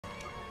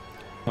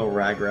No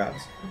rag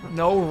rats.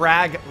 No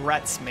rag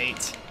rats,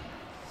 mate.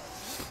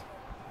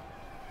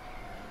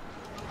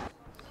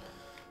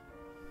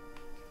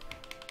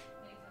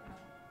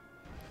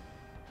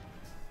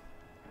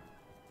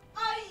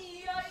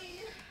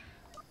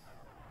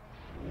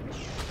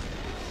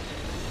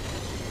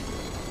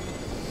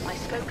 My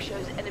scope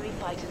shows enemy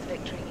fighters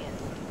victoring in.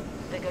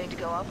 They're going to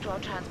go after our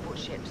transport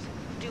ships.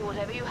 Do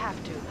whatever you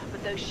have to,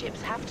 but those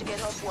ships have to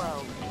get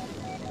off-world.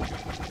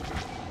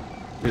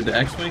 Dude, the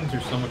X-Wings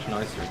are so much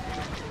nicer.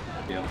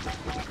 Yeah.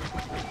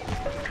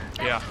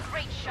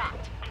 Great shot.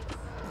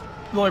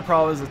 The only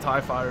problem is the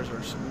TIE fighters are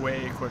just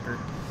way quicker.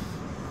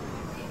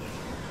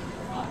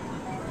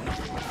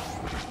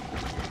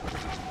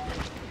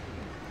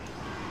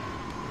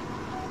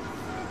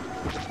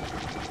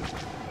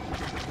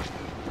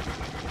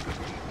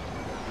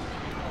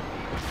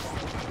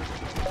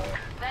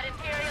 That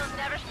Imperials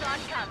never saw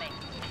it coming.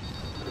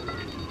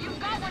 You've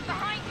got one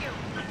behind you.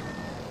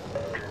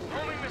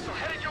 Homing missile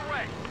headed your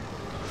way.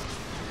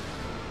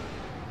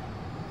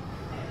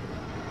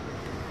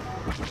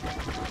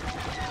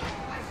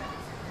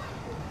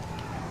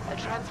 A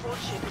transport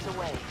ship is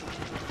away.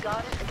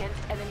 Guard it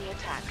against enemy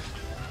attack.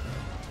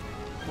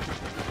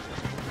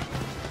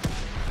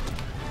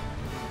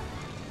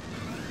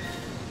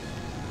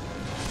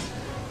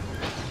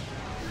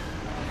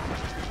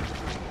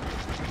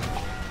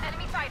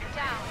 Enemy fighter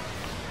down.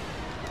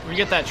 We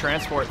get that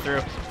transport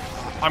through.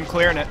 I'm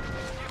clearing it.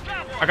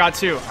 I got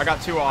two. I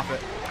got two off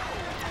it.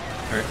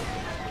 Alright.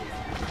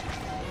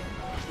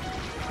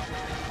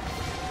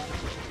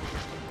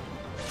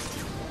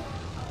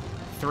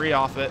 Three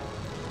off it.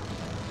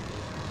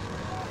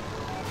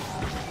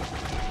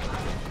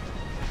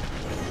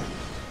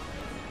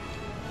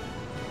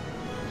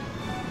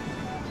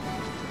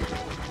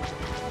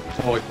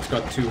 Oh, it's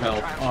got 2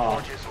 health.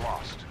 Oh. Transport is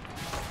lost.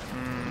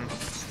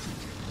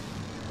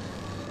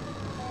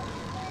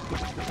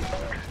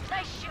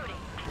 Nice shooting.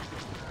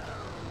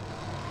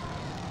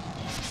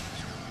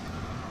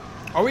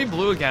 Are we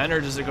blue again, or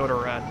does it go to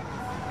red?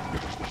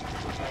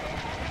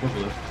 We're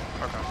blue.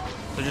 Okay.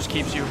 So it just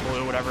keeps you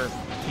blue, whatever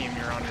team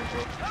you're on, you're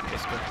blue.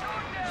 Basically.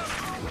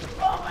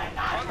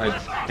 I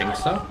think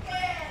so.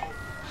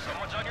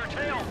 Someone's on your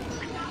tail.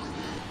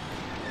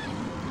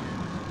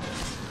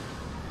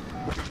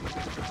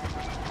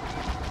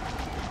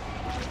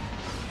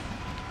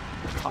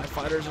 TIE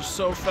fighters are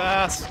so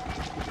fast.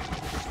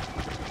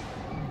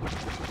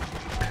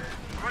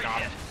 Great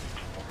Got it. hit.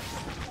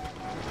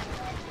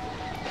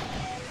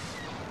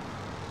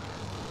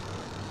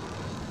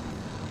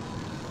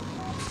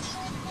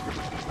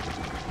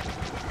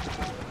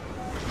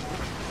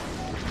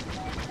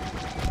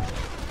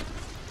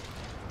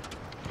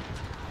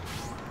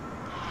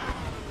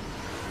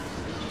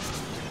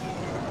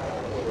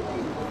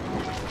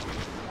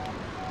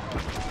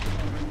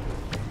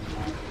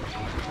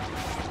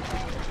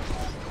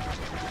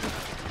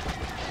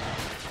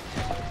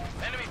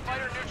 Enemy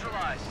fighter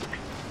neutralized.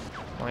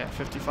 Only at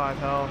 55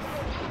 health.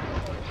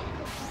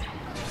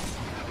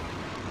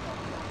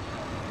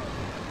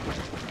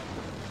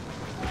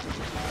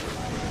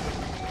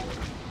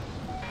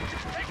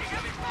 Taking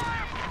heavy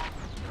fire.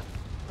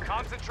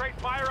 Concentrate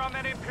fire on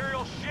that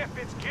Imperial ship.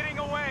 It's getting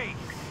away.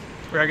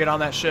 We gotta get on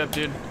that ship,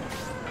 dude.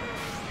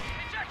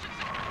 Injection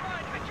system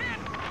prime. Begin.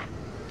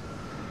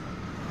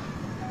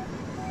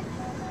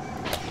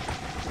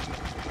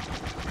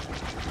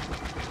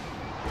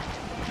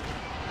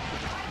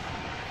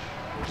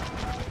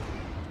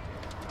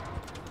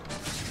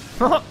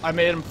 I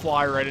made him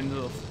fly right into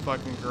the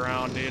fucking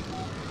ground, dude.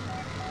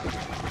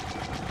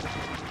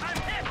 I'm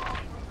hit.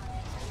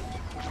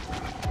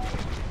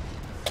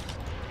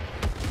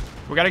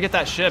 We gotta get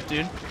that ship,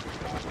 dude.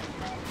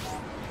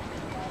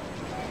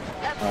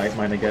 Alright,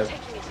 mine again.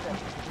 Taking it to them.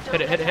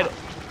 Hit it, hit it, hit it.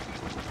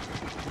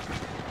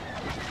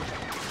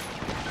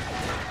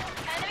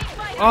 Enemy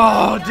fighter.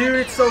 Oh, dude,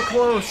 it's so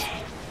close.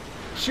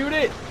 Shoot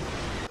it.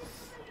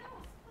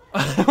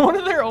 One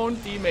of their own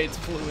teammates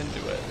flew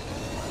into it.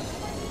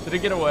 Did it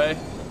get away?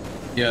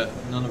 Yeah,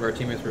 none of our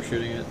teammates were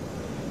shooting it.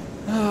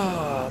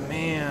 Oh,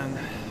 man.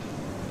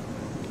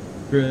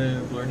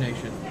 Blur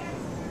Nation.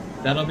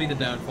 That'll be the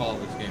downfall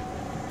of this game.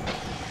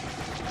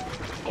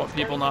 What,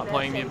 people not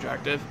playing the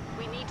objective?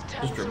 We need to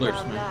turn Just this dribblers,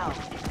 around man. now.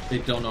 They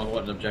don't know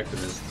what an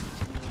objective is.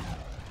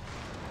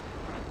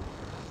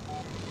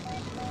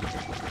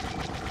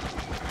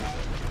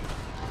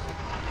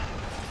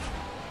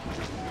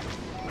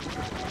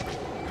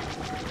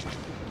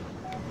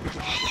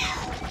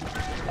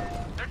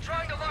 They're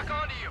trying to lock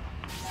onto you.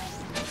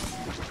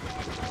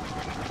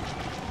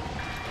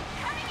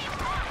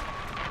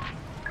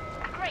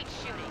 Great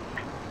shooting.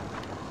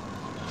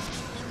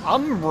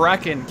 I'm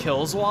wrecking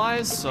kills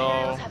wise, so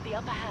Imperials have the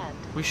upper hand.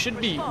 we should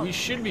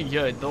be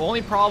good. The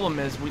only problem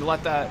is we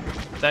let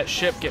that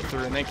ship get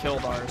through and they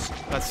killed ours.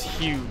 That's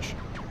huge.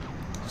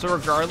 So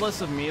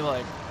regardless of me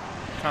like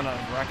kind of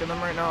wrecking them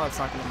right now, it's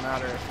not going to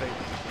matter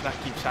if that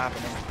keeps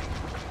happening.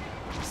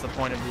 That's the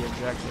point of the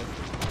objective.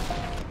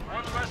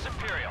 We're the rest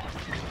Imperial.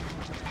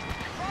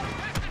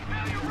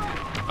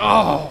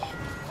 Oh,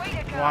 Way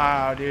to go.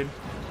 wow, dude.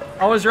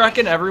 I was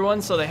wrecking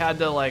everyone, so they had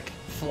to like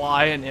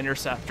fly an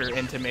interceptor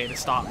into me to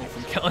stop me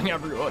from killing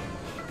everyone.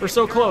 We're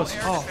so close.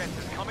 Oh.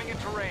 Coming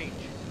into range.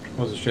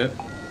 What was the ship?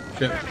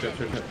 Ship.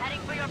 Heading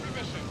for your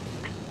position.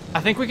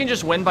 I think we can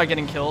just win by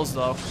getting kills,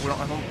 though.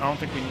 I don't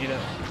think we need it.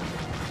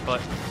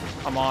 But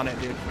I'm on it,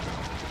 dude.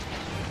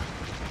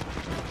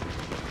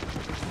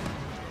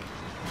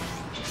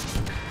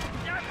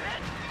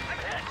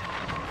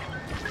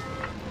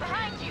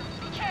 Behind you.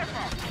 Be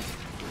careful.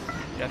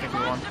 Yeah, I think we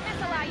won. Launch the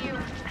missile at you.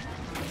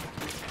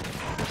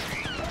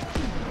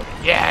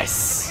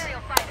 Yes!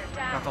 Imperial fighter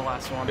down. Got the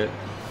last one. Good.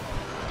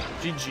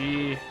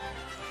 GG.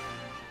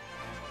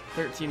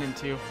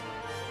 13-2.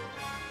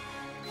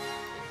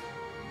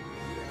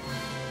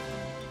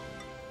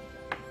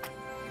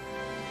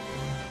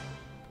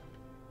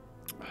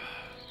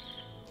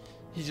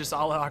 He just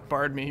Allah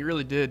Akbar'd me. He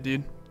really did,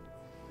 dude.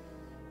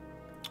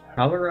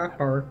 Allah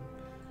Akbar.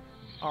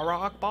 Allah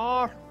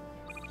Akbar.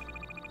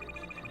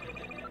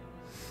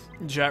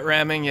 Jet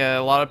ramming, yeah.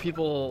 A lot of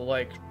people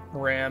like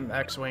ram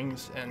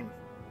X-wings and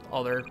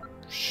other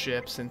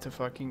ships into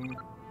fucking.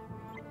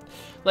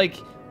 Like,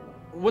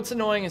 what's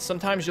annoying is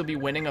sometimes you'll be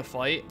winning a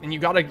fight, and you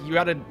gotta.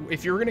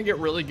 If you're gonna get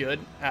really good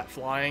at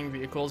flying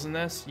vehicles in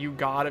this, you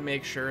gotta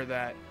make sure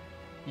that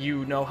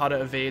you know how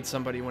to evade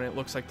somebody when it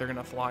looks like they're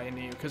gonna fly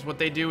into you. Because what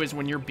they do is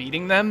when you're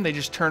beating them, they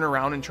just turn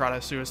around and try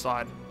to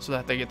suicide so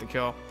that they get the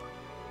kill.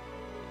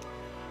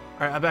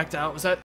 All right, I backed out. Was that